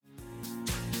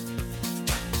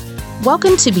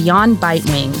Welcome to Beyond Bite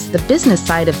Wings, the business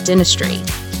side of dentistry,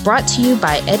 brought to you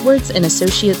by Edwards &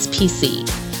 Associates PC.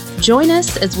 Join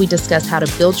us as we discuss how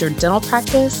to build your dental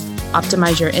practice,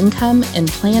 optimize your income, and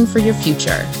plan for your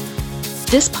future.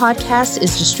 This podcast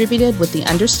is distributed with the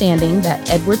understanding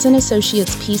that Edwards &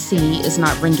 Associates PC is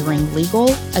not rendering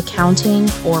legal, accounting,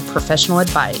 or professional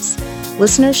advice.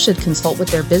 Listeners should consult with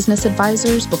their business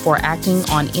advisors before acting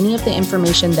on any of the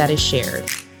information that is shared.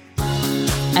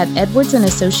 At Edwards &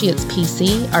 Associates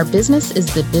PC, our business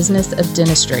is the business of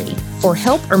dentistry. For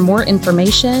help or more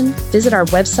information, visit our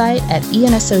website at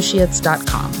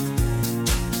eanassociates.com.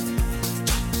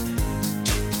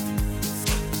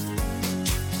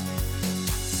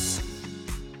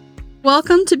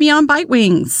 Welcome to Beyond Bite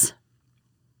Wings.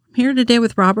 I'm here today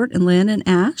with Robert and Lynn and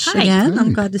Ash. Hi. Again, Hi.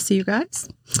 I'm glad to see you guys.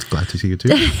 Glad to see you too.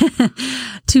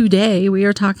 Today, we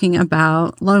are talking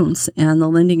about loans and the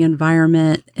lending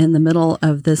environment in the middle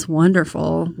of this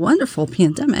wonderful, wonderful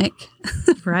pandemic.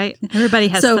 Right. Everybody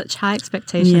has such high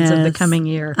expectations of the coming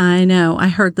year. I know. I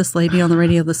heard this lady on the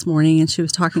radio this morning, and she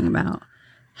was talking about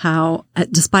how,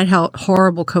 despite how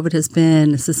horrible COVID has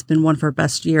been, this has been one of her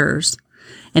best years.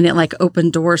 And it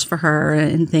opened doors for her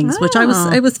and things, which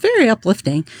it was very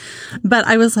uplifting. But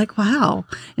I was like, wow.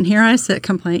 And here I sit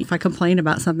if I complain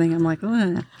about something, I'm like,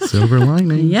 oh. Silver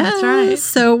lining. Yeah, that's right.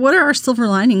 So what are our silver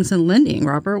linings in lending,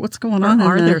 Robert? What's going on?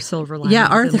 Are there silver linings? Yeah,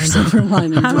 are there silver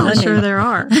linings? I'm not sure there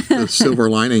are. The silver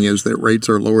lining is that rates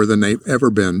are lower than they've ever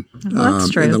been That's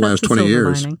true. in the last 20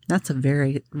 years. Lining. That's a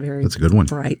very, very That's a good one.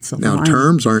 bright silver Now, lining.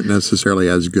 terms aren't necessarily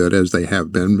as good as they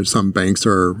have been, but some banks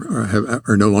are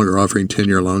no longer offering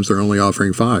 10-year loans. They're only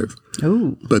offering 5.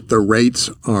 Oh, But the rates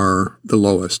are the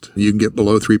lowest. You can get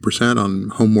below 3% on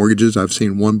home mortgages. I've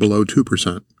seen one below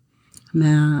 2%.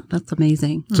 man, that's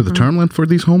amazing. So the term length for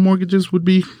these home mortgages would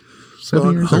be 7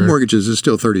 Well, years? home or- mortgages is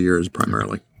still 30 years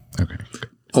primarily. Okay.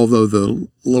 Although the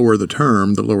lower the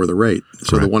term, the lower the rate.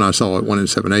 So the one I saw at 1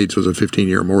 7/8 was a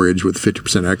 15-year mortgage with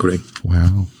 50% equity.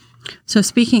 Wow. So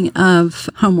speaking of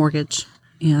home mortgage,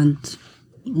 and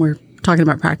we're talking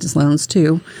about practice loans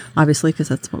too, obviously, because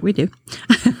that's what we do.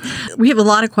 We have a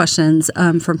lot of questions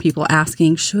from people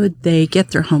asking, should they get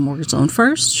their home mortgage loan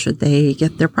first? Should they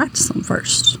get their practice loan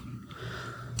first?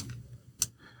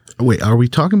 Wait, are we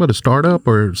talking about a startup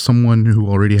or someone who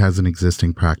already has an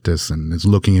existing practice and is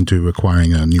looking into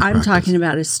acquiring a new I'm practice? talking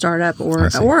about a startup I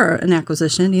see. or an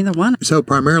acquisition, either one. So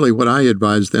primarily what I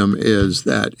advise them is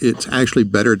that it's actually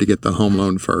better to get the home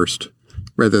loan first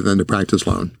rather than the practice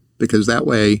loan, because that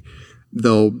way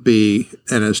they'll be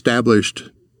an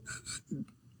established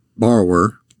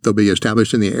borrower. They'll be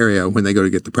established in the area when they go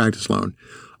to get the practice loan.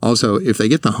 Also, if they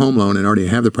get the home loan and already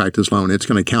have the practice loan, it's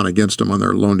going to count against them on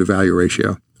their loan-to-value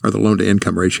ratio or the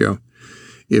loan-to-income ratio.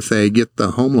 If they get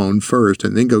the home loan first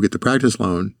and then go get the practice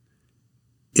loan,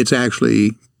 it's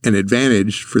actually an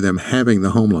advantage for them having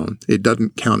the home loan. It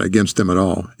doesn't count against them at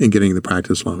all in getting the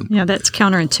practice loan. Yeah, that's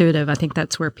counterintuitive. I think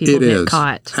that's where people get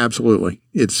caught. Absolutely.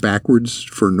 It's backwards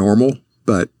for normal,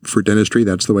 but for dentistry,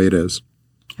 that's the way it is.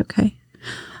 Okay.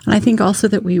 And I think also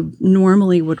that we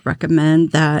normally would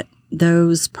recommend that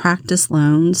those practice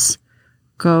loans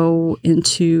go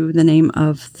into the name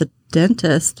of the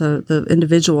dentist, the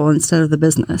individual, instead of the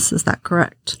business. Is that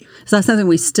correct? Is that something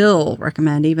we still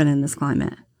recommend even in this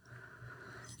climate?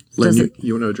 Lynn,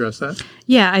 you want to address that?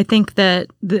 Yeah, I think that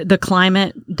the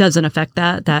climate doesn't affect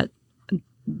that. That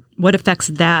what affects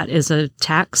that is a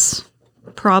tax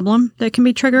problem that can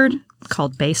be triggered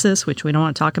called basis, which we don't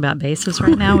want to talk about basis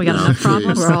right now. We got enough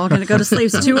problems. We're all going to go to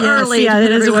sleep too early. Yeah, to it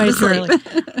put is everyone way to too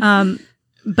sleep. early.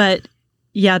 But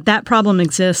yeah, that problem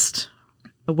exists,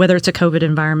 whether it's a COVID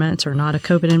environment or not a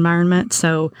COVID environment.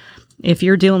 So if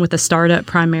you're dealing with a startup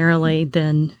primarily,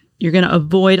 then you're going to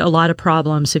avoid a lot of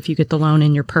problems if you get the loan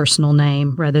in your personal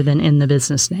name rather than in the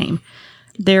business name.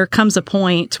 There comes a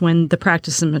point when the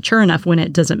practice is mature enough when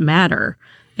it doesn't matter.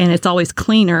 And it's always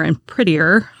cleaner and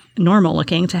prettier, normal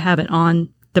looking, to have it on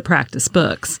the practice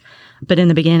books. But in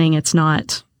the beginning, it's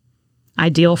not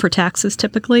ideal for taxes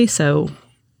typically. So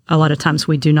a lot of times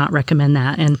we do not recommend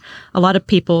that. And a lot of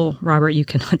people, Robert, you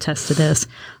can attest to this,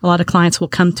 a lot of clients will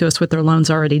come to us with their loans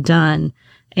already done.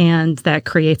 And that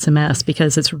creates a mess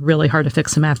because it's really hard to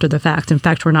fix them after the fact. In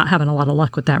fact, we're not having a lot of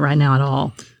luck with that right now at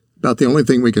all. About the only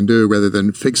thing we can do rather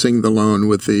than fixing the loan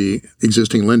with the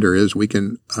existing lender is we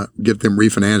can get them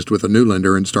refinanced with a new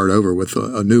lender and start over with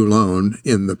a new loan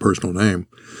in the personal name.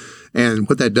 And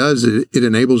what that does, it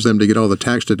enables them to get all the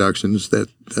tax deductions that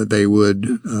they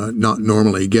would not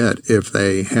normally get if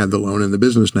they had the loan in the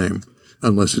business name,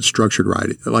 unless it's structured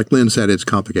right. Like Lynn said, it's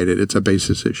complicated. It's a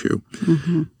basis issue.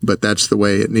 Mm-hmm. But that's the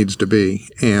way it needs to be.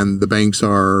 And the banks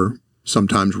are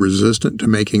sometimes resistant to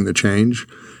making the change.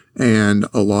 And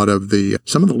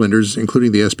some of the lenders,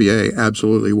 including the SBA,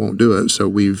 absolutely won't do it. So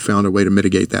we've found a way to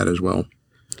mitigate that as well.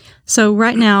 So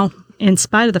right now, in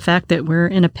spite of the fact that we're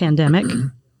in a pandemic,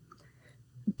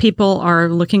 people are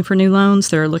looking for new loans.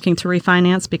 They're looking to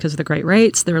refinance because of the great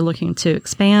rates. They're looking to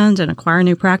expand and acquire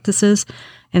new practices.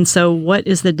 And so what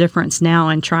is the difference now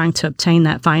in trying to obtain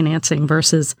that financing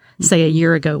versus, say, a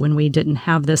year ago when we didn't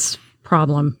have this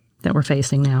problem that we're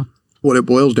facing now? What it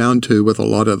boils down to with a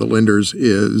lot of the lenders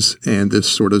is, and this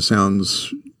sort of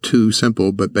sounds too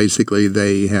simple, but basically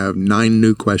they have 9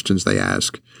 new questions they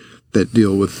ask that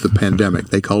deal with the pandemic.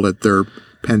 They call it their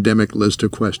pandemic list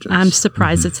of questions. I'm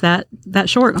surprised it's that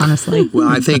short, honestly. Well,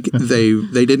 I think they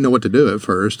didn't know what to do at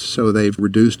first, so they've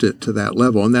reduced it to that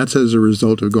level. And that's as a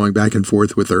result of going back and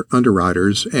forth with their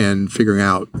underwriters and figuring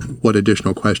out what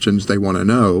additional questions they want to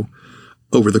know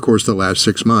over the course of the last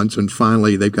 6 months. And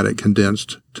finally, they've got it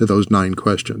condensed to those 9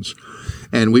 questions.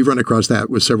 And we've run across that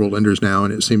with several lenders now,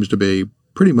 and it seems to be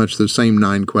pretty much the same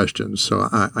 9 questions. So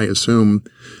I assume,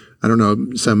 I don't know,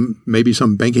 maybe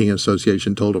some banking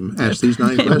association told them, ask these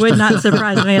 9 questions. It would not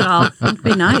surprise me at all. It'd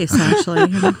be nice, actually.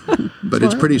 But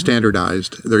it's pretty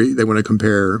standardized. They want to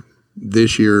compare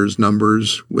this year's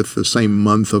numbers with the same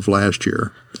month of last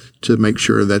year to make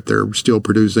sure that they're still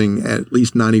producing at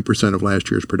least 90% of last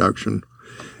year's production.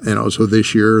 And also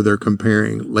this year, they're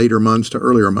comparing later months to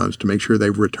earlier months to make sure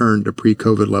they've returned to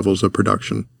pre-COVID levels of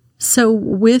production. So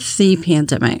with the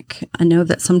pandemic, I know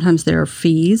that sometimes there are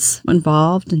fees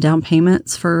involved and down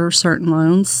payments for certain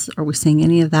loans. Are we seeing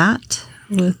any of that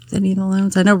with any of the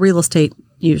loans? I know real estate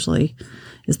usually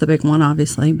is the big one,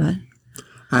 obviously, but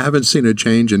I haven't seen a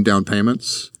change in down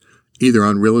payments, either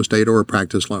on real estate or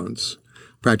practice loans.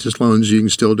 Practice loans, you can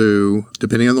still do,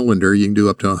 depending on the lender, you can do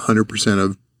up to 100%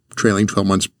 of trailing 12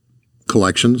 months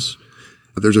collections.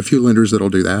 There's a few lenders that'll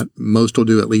do that. Most will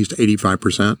do at least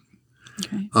 85%.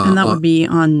 okay. And that would be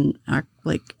on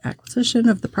acquisition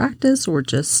of the practice or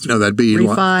just No, that'd be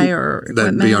refi or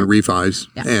equipment? That'd be on refis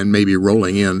and maybe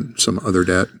rolling in some other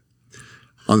debt.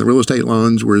 On the real estate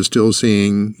loans, we're still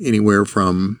seeing anywhere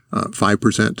from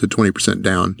 5% to 20%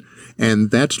 down.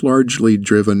 And that's largely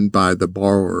driven by the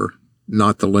borrower,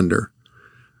 not the lender.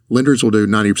 Lenders will do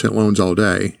 90% loans all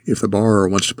day. If the borrower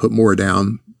wants to put more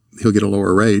down, he'll get a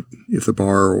lower rate. If the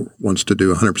borrower wants to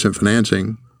do 100%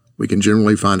 financing, we can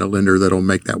generally find a lender that'll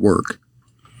make that work.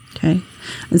 Okay.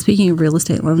 And speaking of real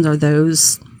estate loans, are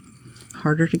those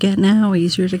harder to get now,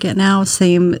 easier to get now?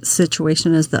 Same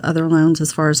situation as the other loans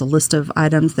as far as a list of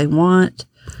items they want?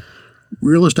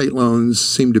 Real estate loans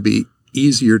seem to be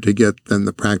easier to get than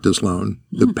the practice loan.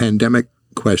 The pandemic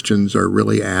questions are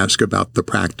really asked about the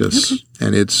practice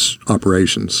and its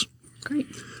operations. Great.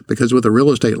 Because with a real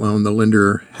estate loan, the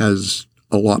lender has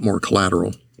a lot more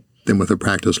collateral than with a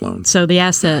practice loan. So the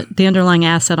underlying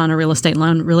asset on a real estate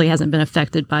loan really hasn't been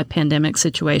affected by pandemic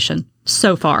situation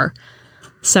so far.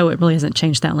 So it really hasn't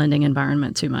changed that lending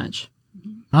environment too much.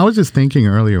 I was just thinking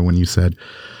earlier when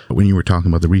you were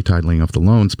talking about the retitling of the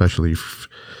loan, especially if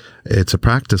it's a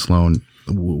practice loan,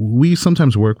 we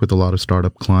sometimes work with a lot of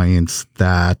startup clients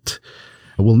that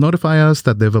will notify us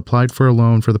that they've applied for a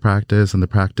loan for the practice and the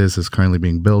practice is currently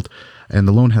being built and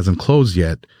the loan hasn't closed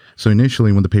yet. So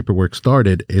initially when the paperwork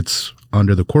started, it's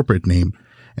under the corporate name.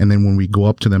 And then when we go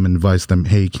up to them and advise them,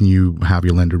 hey, can you have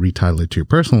your lender retitle it to your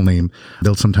personal name?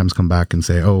 They'll sometimes come back and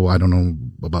say, oh, I don't know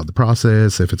about the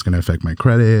process, if it's going to affect my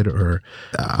credit, or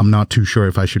I'm not too sure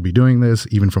if I should be doing this,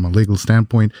 even from a legal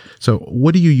standpoint. So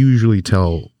what do you usually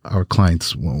tell our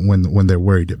clients when they're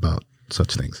worried about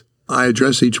such things? I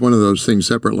address each one of those things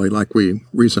separately like we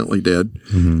recently did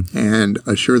and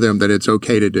assure them that it's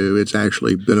okay to do. It's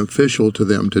actually beneficial to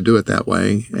them to do it that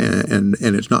way and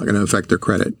it's not going to affect their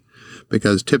credit.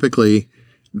 Because typically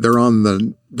they're on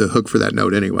the hook for that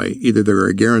note anyway. Either they're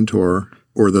a guarantor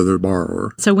or they're the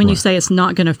borrower. So when you say it's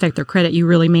not going to affect their credit, you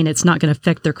really mean it's not going to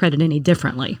affect their credit any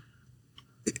differently?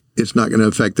 It's not going to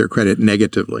affect their credit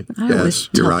negatively. I always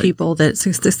tell people that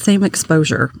it's the same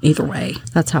exposure either way.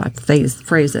 That's how I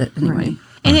phrase it anyway. Right.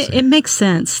 And it makes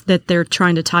sense that they're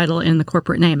trying to title in the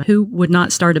corporate name. Who would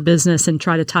not start a business and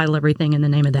try to title everything in the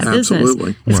name of that business?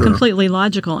 It's completely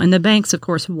logical. And the banks, of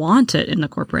course, want it in the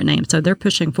corporate name. So they're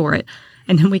pushing for it.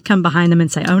 And then we come behind them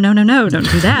and say, oh, no, don't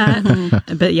do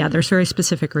that. But yeah, there's very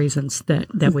specific reasons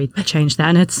that we change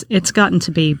that. And it's gotten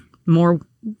to be more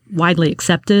widely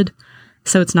accepted.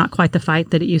 So it's not quite the fight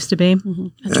that it used to be.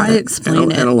 I try to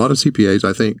explain it. And a lot of CPAs,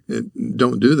 I think,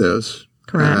 don't do this.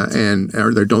 Correct.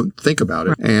 Or they don't think about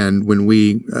it. Right. And when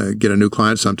we get a new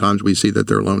client, sometimes we see that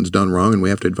their loan's done wrong and we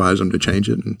have to advise them to change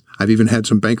it. And I've even had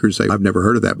some bankers say, I've never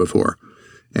heard of that before.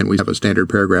 And we have a standard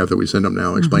paragraph that we send them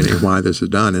now explaining why this is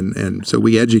done. And so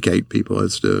we educate people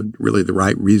as to really the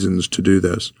right reasons to do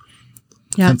this.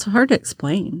 Yeah, it's hard to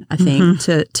explain, I think,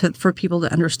 to for people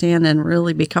to understand and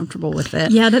really be comfortable with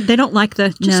it. Yeah, they don't like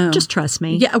just trust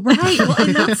me. Yeah, right. Well,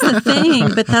 and that's the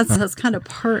thing. But that's kind of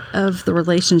part of the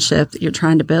relationship that you're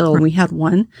trying to build. We had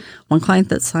one client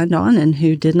that signed on and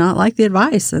who did not like the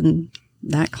advice, and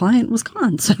that client was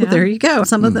gone. So there you go.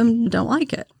 Some of them don't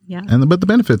like it. Yeah. But the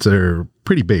benefits are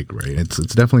pretty big, right? It's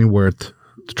definitely worth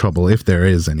the trouble if there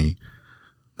is any.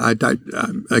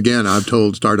 Again, I've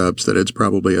told startups that it's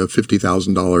probably a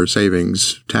 $50,000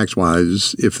 savings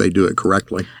tax-wise if they do it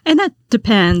correctly. And that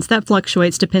depends. That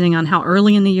fluctuates depending on how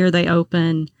early in the year they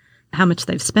open, how much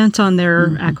they've spent on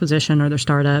their acquisition or their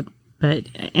startup,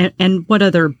 and what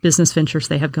other business ventures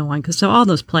they have going. So all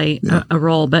those play a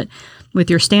role. But with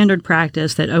your standard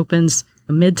practice that opens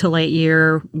mid to late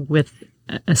year with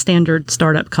a standard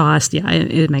startup cost,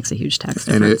 it makes a huge tax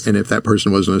difference. And if that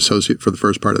person was an associate for the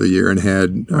first part of the year and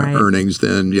had earnings,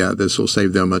 then this will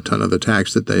save them a ton of the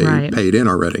tax that they paid in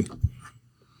already.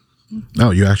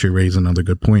 Oh, you actually raise another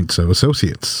good point. So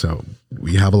associates. So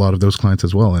we have a lot of those clients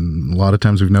as well. And a lot of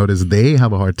times we've noticed they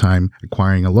have a hard time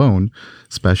acquiring a loan,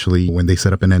 especially when they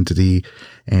set up an entity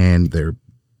and their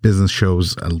business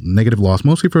shows a negative loss,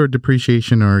 mostly for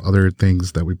depreciation or other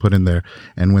things that we put in there.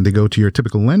 And when they go to your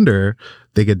typical lender,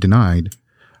 they get denied.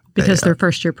 Because their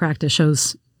first year practice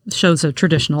shows a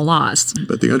traditional loss.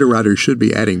 But the underwriter should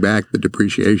be adding back the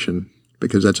depreciation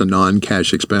because that's a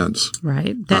non-cash expense.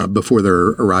 Right. Before they're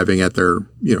arriving at their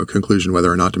conclusion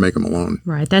whether or not to make them a loan.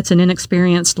 Right. That's an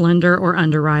inexperienced lender or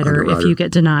underwriter if you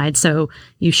get denied. So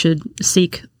you should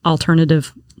seek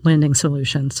alternative lending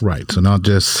solutions. Right. So not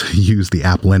just use the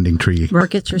app lending tree. Or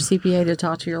get your CPA to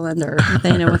talk to your lender. If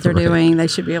they know what they're doing, they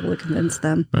should be able to convince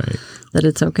them that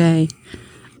it's okay.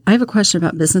 I have a question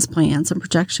about business plans and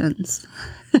projections.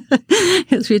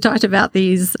 Because we talked about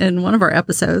these in one of our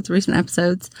recent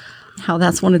episodes, how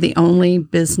that's one of the only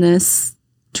business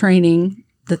training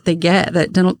that they get,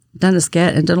 that dentists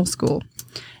get in dental school.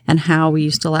 And how we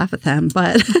used to laugh at them,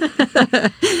 but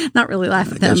not really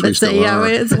laugh at them, but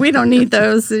say, we don't need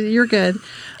those. You're good.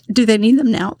 Do they need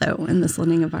them now, though, in this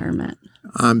lending environment?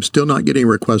 I'm still not getting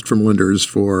requests from lenders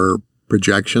for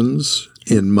projections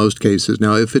in most cases.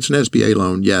 Now, if it's an SBA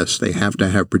loan, yes, they have to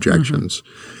have projections.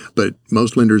 But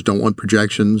most lenders don't want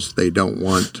projections. They don't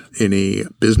want any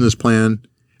business plan.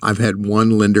 I've had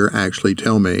one lender actually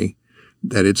tell me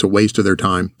that it's a waste of their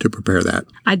time to prepare that.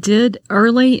 I did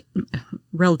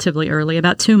relatively early,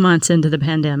 about 2 months into the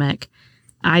pandemic,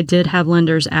 I did have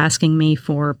lenders asking me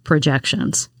for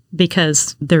projections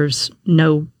because there's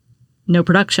no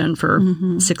production for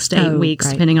 6 to 8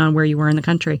 weeks, depending on where you were in the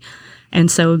country.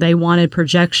 And so they wanted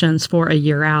projections for a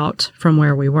year out from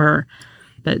where we were.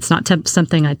 But it's not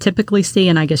something I typically see,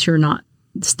 and I guess you're not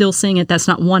still seeing it. That's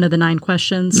not one of the 9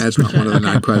 questions. That's not one of the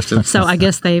 9 questions. So I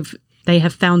guess they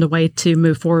have found a way to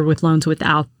move forward with loans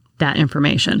without that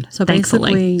information. So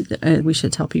thankfully. basically, we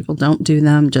should tell people don't do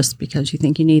them just because you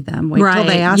think you need them. Wait till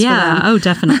they ask for them. Oh,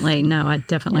 definitely. No, I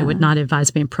definitely would not advise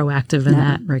being proactive in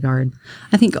that regard.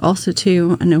 I think also,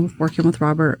 too, I know working with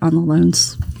Robert on the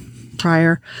loans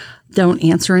prior, don't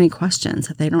answer any questions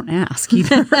that they don't ask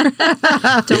either.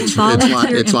 Don't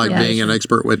volunteer. It's like being an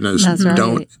expert witness. That's right.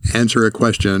 Don't answer a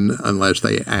question unless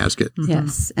they ask it.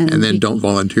 Yes. And then don't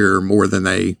volunteer more than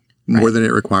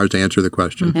it requires to answer the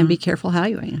question. And be careful how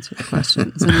you answer the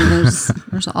questions. I mean,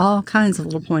 there's all kinds of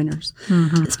little pointers.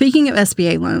 Speaking of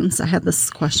SBA loans, I had this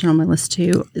question on my list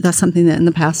too. That's something that in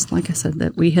the past, like I said,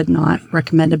 that we had not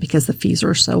recommended because the fees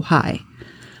are so high.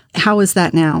 How is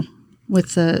that now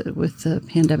with the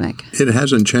pandemic? It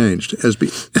hasn't changed.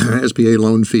 SBA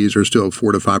loan fees are still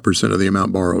 4 to 5% of the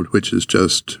amount borrowed, which is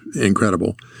just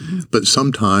incredible. But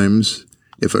sometimes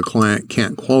if a client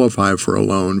can't qualify for a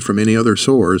loan from any other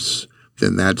source,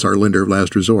 then that's our lender of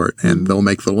last resort, and they'll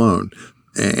make the loan.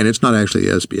 And it's not actually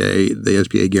the SBA. The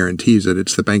SBA guarantees it.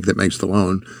 It's the bank that makes the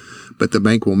loan. But the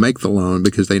bank will make the loan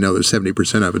because they know that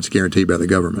 70% of it's guaranteed by the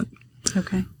government.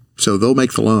 Okay. So they'll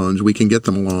make the loans. We can get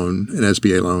them a loan, an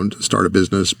SBA loan, to start a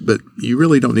business. But you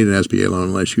really don't need an SBA loan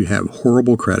unless you have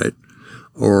horrible credit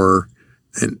or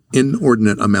an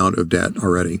inordinate amount of debt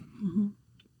already.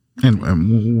 And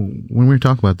when we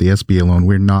talk about the SBA loan,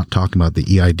 we're not talking about the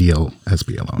EIDL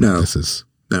SBA loan. No. This is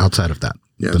outside of that,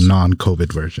 Yes. the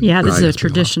non-COVID version. Yeah, this is a SBA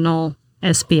traditional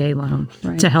SBA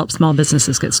loan to help small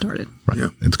businesses get started. Right. Yeah.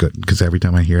 It's good because every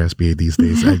time I hear SBA these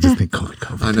days, I just think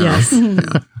COVID. I know. Yes.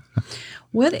 Yeah.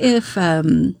 What if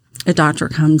a doctor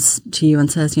comes to you and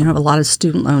says, I have a lot of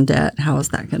student loan debt. How is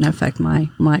that going to affect my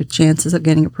chances of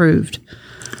getting approved?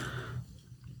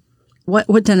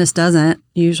 What dentist doesn't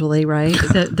usually, right?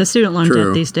 The student loan True.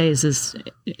 debt these days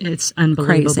it's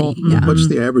unbelievable. Crazy, yeah. What's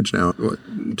the average now? What,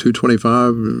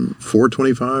 225,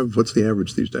 425? What's the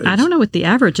average these days? I don't know what the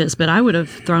average is, but I would have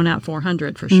thrown out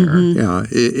 400 for sure. Yeah,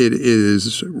 it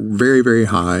is very, very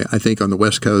high. I think on the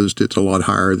West Coast, it's a lot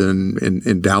higher than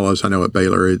in Dallas. I know at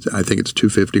Baylor, I think it's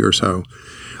 250 or so.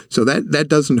 So that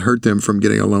doesn't hurt them from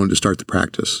getting a loan to start the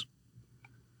practice.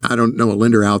 I don't know a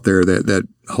lender out there that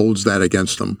holds that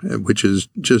against them, which is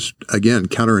just, again,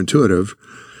 counterintuitive.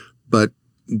 But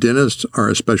dentists are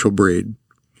a special breed.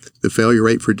 The failure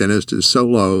rate for dentists is so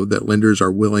low that lenders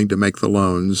are willing to make the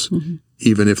loans,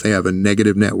 even if they have a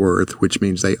negative net worth, which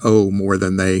means they owe more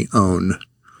than they own.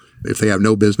 If they have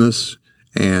no business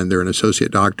and they're an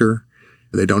associate doctor,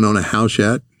 they don't own a house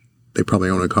yet, they probably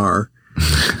own a car.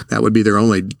 That would be their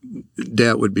only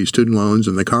debt, would be student loans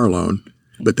and the car loan.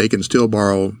 But they can still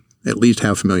borrow at least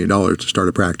 $500,000 to start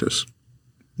a practice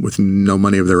with no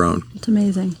money of their own. It's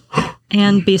amazing.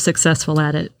 And be successful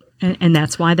at it. And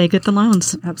that's why they get the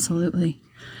loans. Absolutely.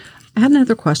 I had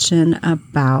another question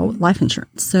about life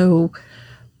insurance. So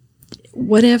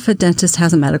what if a dentist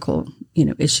has a medical,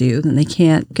 issue, then they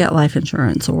can't get life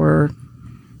insurance, or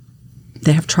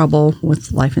they have trouble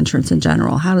with life insurance in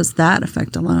general? How does that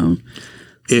affect a loan?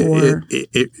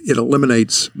 It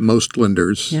eliminates most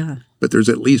lenders. Yeah. But there's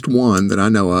at least one that I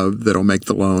know of that'll make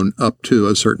the loan up to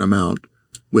a certain amount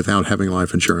without having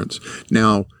life insurance.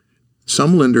 Now,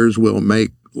 some lenders will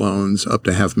make loans up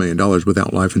to $500,000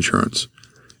 without life insurance.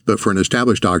 But for an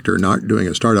established doctor not doing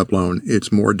a startup loan,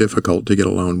 it's more difficult to get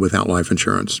a loan without life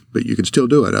insurance. But you can still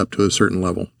do it up to a certain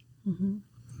level.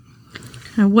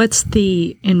 Now, what's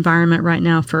the environment right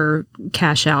now for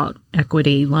cash out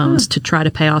equity loans to try to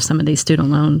pay off some of these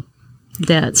student loan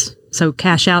debts? So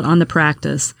cash out on the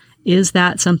practice. Is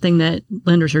that something that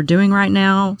lenders are doing right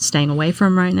now, staying away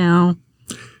from right now?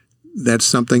 That's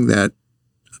something that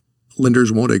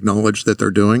lenders won't acknowledge that they're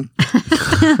doing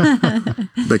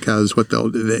because what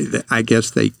they'll do, I guess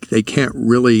they can't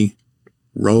really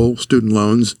roll student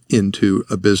loans into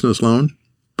a business loan.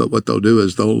 But what they'll do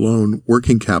is they'll loan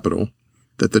working capital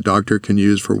that the doctor can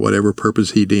use for whatever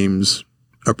purpose he deems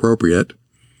appropriate.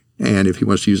 And if he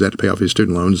wants to use that to pay off his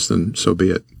student loans, then so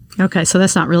be it. Okay, so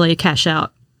that's not really a cash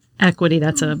out equity.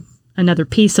 That's another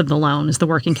piece of the loan is the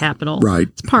working capital. Right.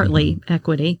 It's partly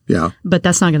equity. Yeah. But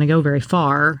that's not going to go very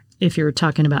far if you're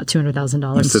talking about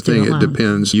 $200,000 That's the thing. It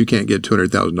depends. You can't get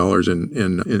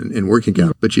 $200,000 in working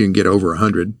capital, but you can get over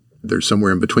 100. There's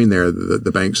somewhere in between there.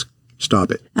 The banks stop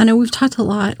it. I know we've talked a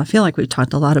lot. I feel like we've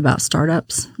talked a lot about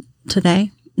startups today.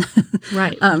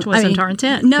 Right. Which wasn't our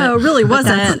intent. No, it really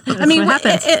wasn't. That's I mean, what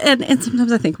happens. And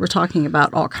sometimes I think we're talking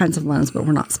about all kinds of loans, but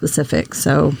we're not specific.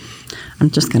 So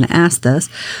I'm just going to ask this.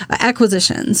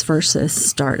 Acquisitions versus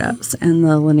startups and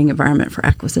the lending environment for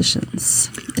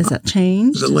acquisitions. Is that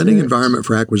changed? The lending environment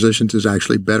for acquisitions is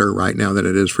actually better right now than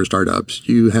it is for startups.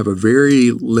 You have a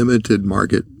very limited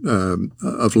market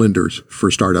of lenders for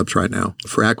startups right now.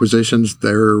 For acquisitions,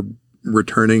 they're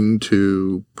returning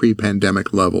to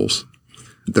pre-pandemic levels.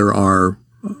 There are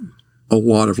a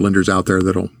lot of lenders out there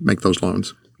that'll make those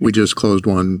loans. We just closed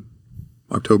one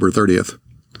October 30th.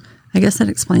 I guess that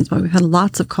explains why we've had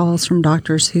lots of calls from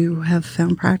doctors who have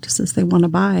found practices they want to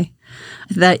buy.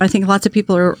 That I think lots of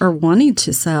people are wanting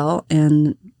to sell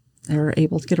and they're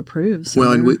able to get approved. So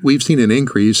well, and we've seen an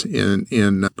increase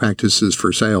in practices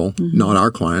for sale, not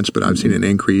our clients, but I've seen an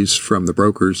increase from the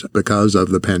brokers because of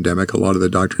the pandemic. A lot of the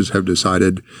doctors have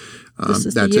decided, that's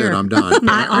it, I'm done.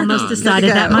 I almost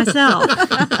decided that myself.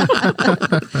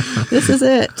 This is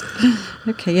it.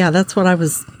 Okay, yeah, that's what I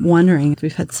was wondering.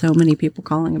 We've had so many people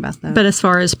calling about that. But as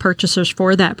far as purchasers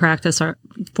for that practice, or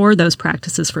for those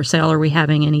practices for sale, are we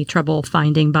having any trouble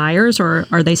finding buyers, or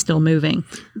are they still moving?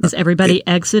 Is everybody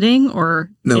exiting, or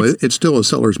no? It's still a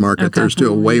seller's market. Okay. There's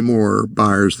still way more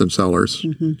buyers than sellers.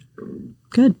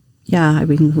 Good. Yeah, I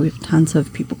mean, we have tons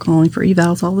of people calling for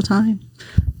evals all the time.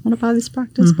 Want to buy this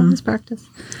practice, buy this practice.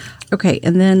 Okay,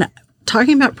 and then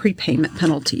talking about prepayment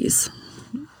penalties.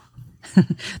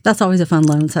 That's always a fun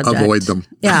loan subject. Avoid them.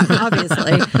 Yeah,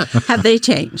 obviously. Have they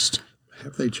changed?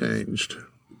 Have they changed?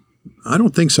 I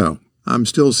don't think so. I'm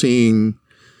still seeing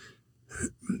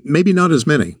maybe not as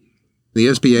many. The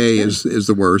SBA is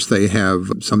the worst. They have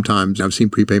sometimes, I've seen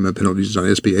prepayment penalties on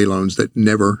SBA loans that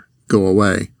never go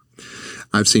away.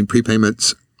 I've seen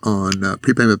prepayment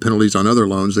penalties on other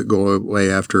loans that go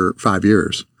away after 5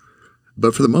 years.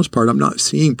 But for the most part, I'm not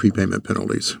seeing prepayment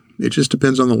penalties. It just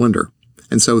depends on the lender.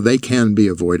 And so they can be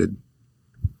avoided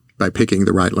by picking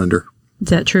the right lender. Is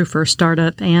that true for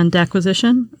startup and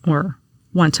acquisition, or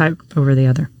one type over the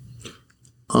other?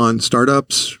 On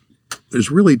startups,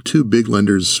 there's really two big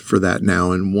lenders for that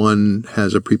now, and one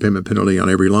has a prepayment penalty on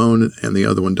every loan, and the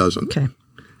other one doesn't. Okay.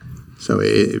 So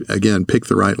again, pick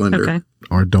the right lender. Okay.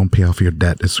 Or don't pay off your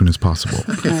debt as soon as possible.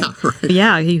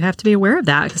 Yeah, you have to be aware of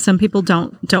that because some people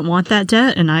don't want that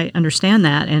debt, and I understand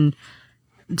that. And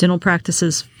dental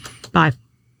practices,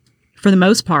 for the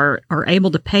most part, are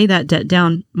able to pay that debt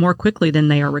down more quickly than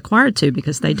they are required to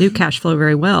because they do cash flow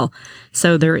very well.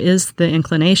 So there is the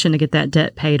inclination to get that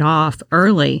debt paid off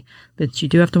early, but you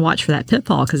do have to watch for that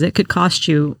pitfall because it could cost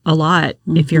you a lot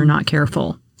if you're not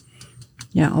careful.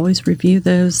 Yeah, always review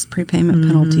those prepayment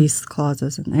penalties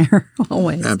clauses in there.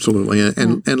 Always. Absolutely.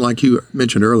 And like you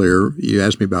mentioned earlier, you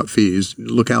asked me about fees.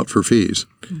 Look out for fees.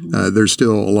 There's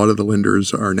still a lot of the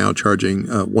lenders are now charging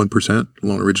 1%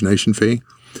 loan origination fee.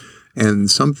 And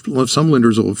some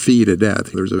lenders will fee to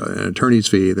death. There's an attorney's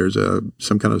fee. There's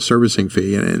some kind of servicing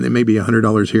fee. And it may be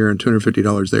 $100 here and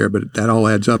 $250 there, but that all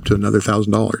adds up to another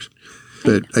 $1,000.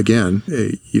 But again,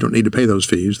 you don't need to pay those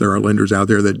fees. There are lenders out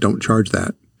there that don't charge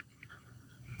that.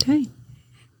 Okay.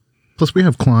 Plus, we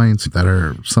have clients that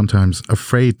are sometimes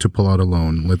afraid to pull out a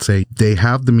loan. Let's say they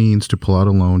have the means to pull out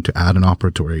a loan to add an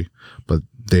operatory, but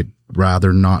they'd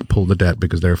rather not pull the debt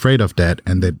because they're afraid of debt,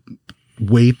 and they'd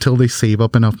wait till they save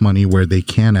up enough money where they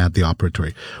can add the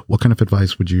operatory. What kind of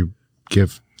advice would you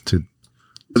give to?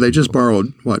 They just borrowed,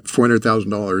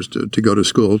 $400,000 to go to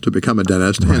school to become a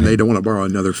dentist, and they don't want to borrow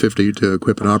another $50,000 to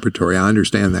equip an operatory. I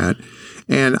understand that.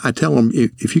 And I tell them,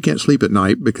 if you can't sleep at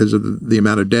night because of the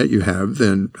amount of debt you have,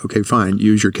 then okay, fine,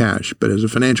 use your cash. But as a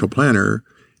financial planner,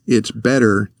 it's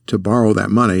better to borrow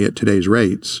that money at today's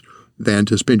rates than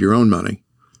to spend your own money,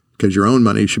 because your own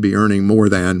money should be earning more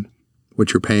than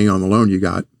what you're paying on the loan you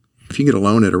got. If you get a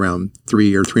loan at around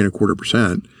 3 or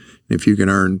 3.25%, if you can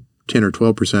earn 10 or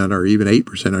 12% or even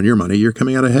 8% on your money, you're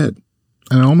coming out ahead.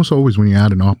 And almost always when you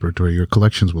add an operatory, your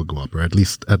collections will go up, or at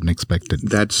least at an expected.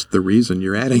 That's the reason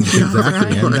you're adding.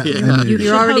 Exactly.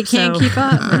 You already can't keep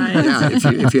up. Yeah,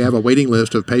 if you have a waiting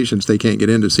list of patients they can't get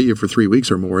in to see you for 3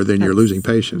 weeks or more, then you're losing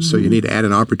patients. So you need to add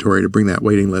an operatory to bring that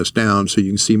waiting list down so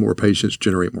you can see more patients,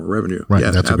 generate more revenue. Right.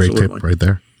 Yes, That's absolutely a great tip right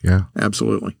there. Yeah.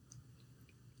 Absolutely.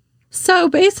 So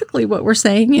basically what we're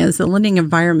saying is the lending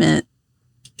environment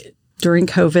during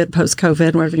COVID,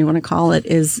 post-COVID, whatever you want to call it,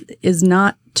 is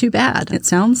not too bad. It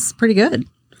sounds pretty good.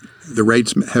 The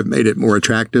rates have made it more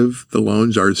attractive. The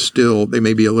loans are still, they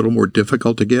may be a little more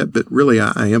difficult to get, but really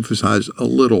I emphasize a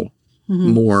little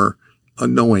more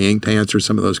annoying to answer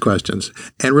some of those questions.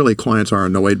 And really clients are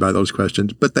annoyed by those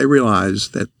questions, but they realize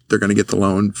that they're going to get the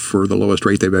loan for the lowest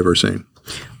rate they've ever seen.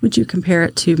 Would you compare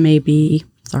it to maybe,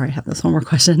 sorry, I have this one more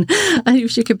question. You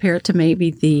should compare it to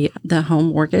maybe the home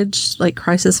mortgage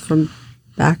crisis from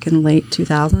back in late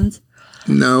 2000s?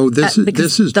 No, this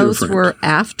is those different. Were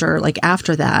after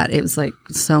that, it was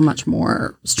so much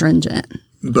more stringent.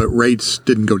 But rates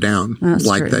didn't go down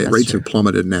like that. Rates have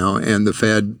plummeted now, and the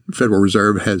Federal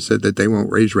Reserve has said that they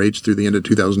won't raise rates through the end of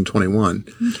 2021.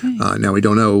 Okay. Now, we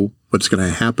don't know what's going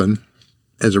to happen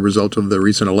as a result of the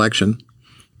recent election,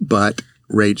 but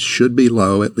rates should be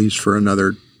low at least for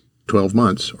another 12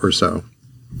 months or so.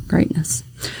 Greatness.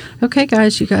 Okay,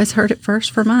 guys, you guys heard it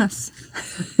first from us.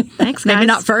 Thanks, guys. Maybe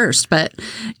not first, but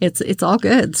it's all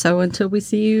good. So until we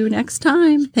see you next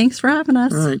time, thanks for having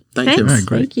us. All right. Thank you. All right,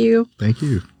 great. Thank you. Thank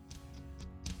you.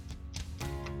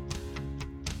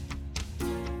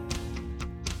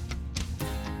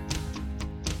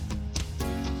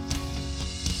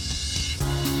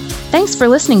 Thanks for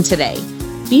listening today.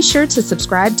 Be sure to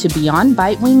subscribe to Beyond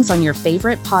Bite Wings on your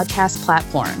favorite podcast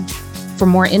platform. For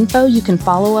more info, you can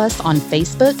follow us on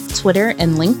Facebook, Twitter,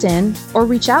 and LinkedIn, or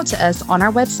reach out to us on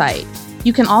our website.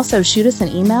 You can also shoot us an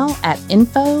email at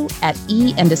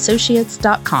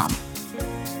info@eandassociates.com.